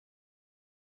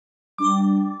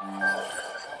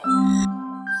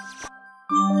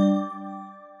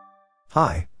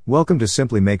Hi, welcome to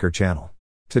Simply Maker channel.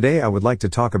 Today I would like to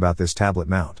talk about this tablet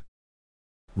mount.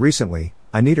 Recently,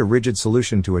 I need a rigid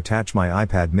solution to attach my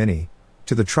iPad mini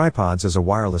to the tripods as a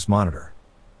wireless monitor.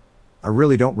 I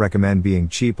really don't recommend being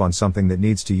cheap on something that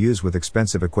needs to use with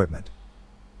expensive equipment.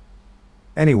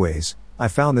 Anyways, I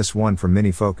found this one from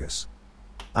Mini Focus.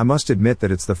 I must admit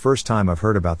that it's the first time I've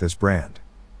heard about this brand.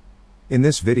 In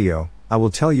this video, I will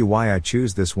tell you why I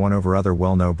choose this one over other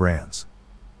well-known brands.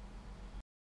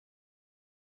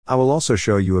 I will also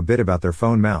show you a bit about their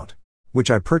phone mount, which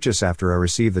I purchased after I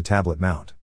received the tablet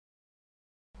mount.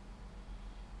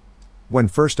 When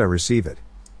first I receive it,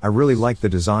 I really like the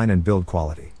design and build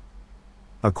quality.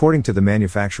 According to the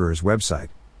manufacturer's website,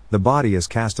 the body is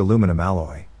cast aluminum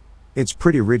alloy. It's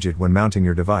pretty rigid when mounting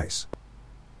your device.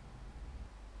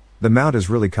 The mount is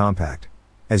really compact.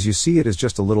 As you see, it is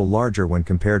just a little larger when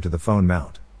compared to the phone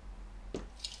mount.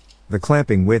 The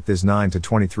clamping width is 9 to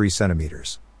 23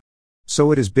 centimeters.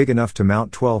 So it is big enough to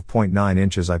mount 12.9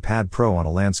 inches iPad Pro on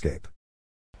a landscape.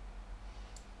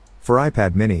 For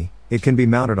iPad mini, it can be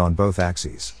mounted on both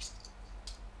axes.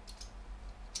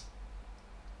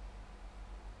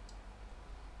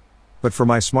 But for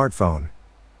my smartphone,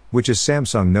 which is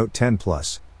Samsung Note 10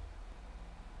 Plus,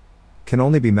 can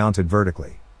only be mounted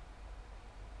vertically.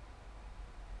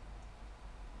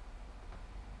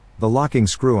 The locking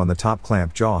screw on the top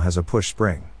clamp jaw has a push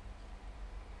spring.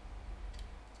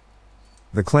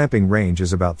 The clamping range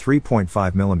is about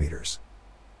 3.5 millimeters.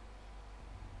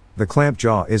 The clamp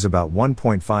jaw is about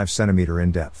 1.5 centimeter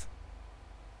in depth,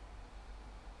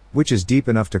 which is deep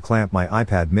enough to clamp my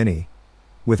iPad mini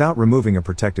without removing a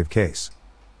protective case.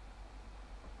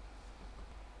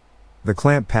 The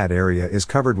clamp pad area is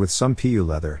covered with some PU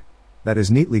leather that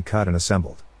is neatly cut and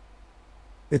assembled.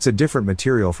 It's a different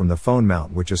material from the phone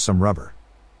mount, which is some rubber.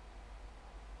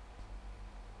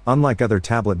 Unlike other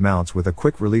tablet mounts with a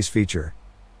quick release feature,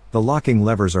 the locking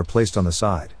levers are placed on the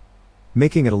side,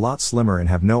 making it a lot slimmer and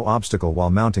have no obstacle while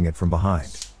mounting it from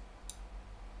behind.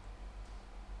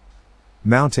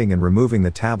 Mounting and removing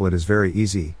the tablet is very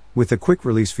easy with the quick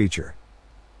release feature.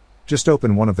 Just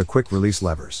open one of the quick release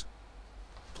levers.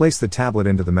 Place the tablet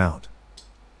into the mount.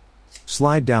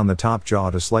 Slide down the top jaw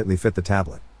to slightly fit the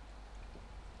tablet.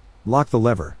 Lock the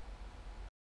lever.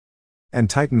 And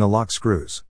tighten the lock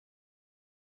screws.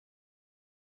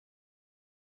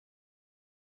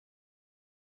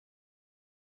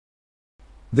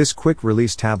 This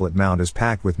quick-release tablet mount is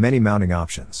packed with many mounting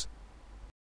options.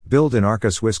 Built-in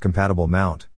Arca Swiss compatible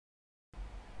mount,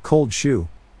 cold shoe,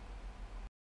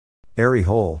 airy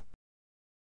hole,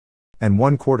 and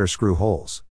 1/4 screw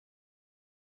holes.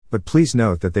 But please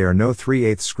note that they are no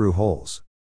 3/8 screw holes.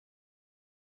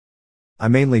 I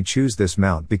mainly choose this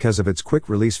mount because of its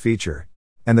quick-release feature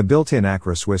and the built-in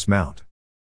Arca Swiss mount.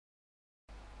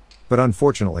 But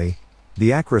unfortunately,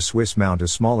 the Arca Swiss mount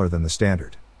is smaller than the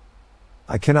standard.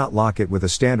 I cannot lock it with a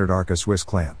standard Arca Swiss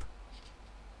clamp.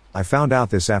 I found out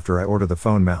this after I ordered the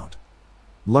phone mount.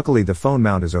 Luckily the phone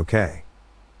mount is okay.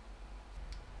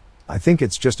 I think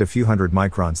it's just a few hundred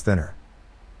microns thinner.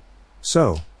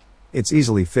 So, it's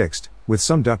easily fixed with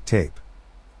some duct tape.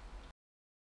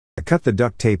 I cut the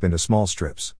duct tape into small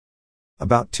strips,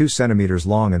 about 2 centimeters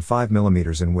long and 5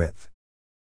 millimeters in width,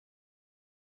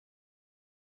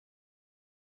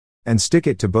 and stick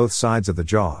it to both sides of the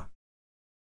jaw.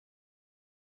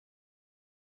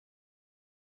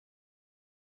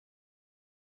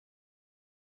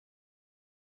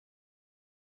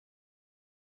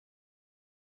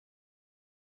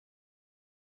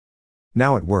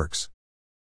 Now it works.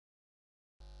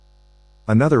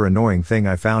 Another annoying thing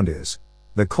I found is,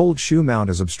 the cold shoe mount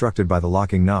is obstructed by the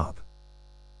locking knob.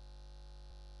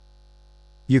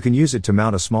 You can use it to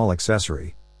mount a small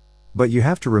accessory, but you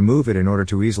have to remove it in order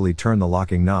to easily turn the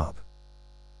locking knob.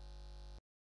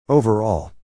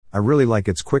 Overall, I really like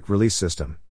its quick release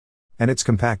system and its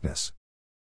compactness.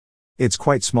 It's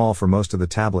quite small for most of the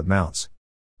tablet mounts.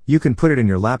 You can put it in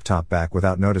your laptop back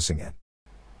without noticing it.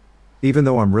 Even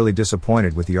though I'm really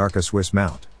disappointed with the Arca Swiss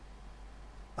mount.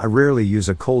 I rarely use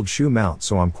a cold shoe mount,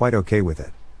 so I'm quite okay with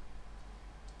it.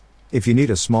 If you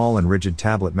need a small and rigid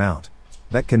tablet mount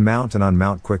that can mount and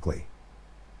unmount quickly,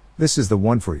 this is the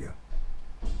one for you.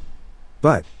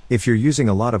 But if you're using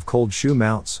a lot of cold shoe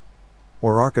mounts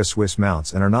or Arca Swiss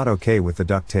mounts and are not okay with the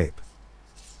duct tape,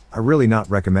 I really not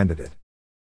recommended it.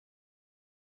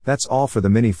 That's all for the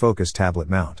Mini Focus tablet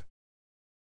mount.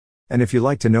 And if you'd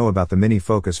like to know about the Mini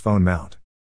Focus phone mount,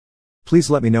 please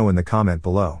let me know in the comment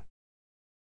below.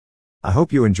 I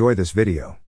hope you enjoy this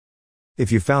video.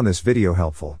 If you found this video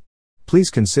helpful, please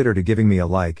consider to giving me a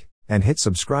like, and hit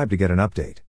subscribe to get an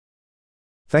update.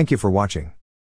 Thank you for watching.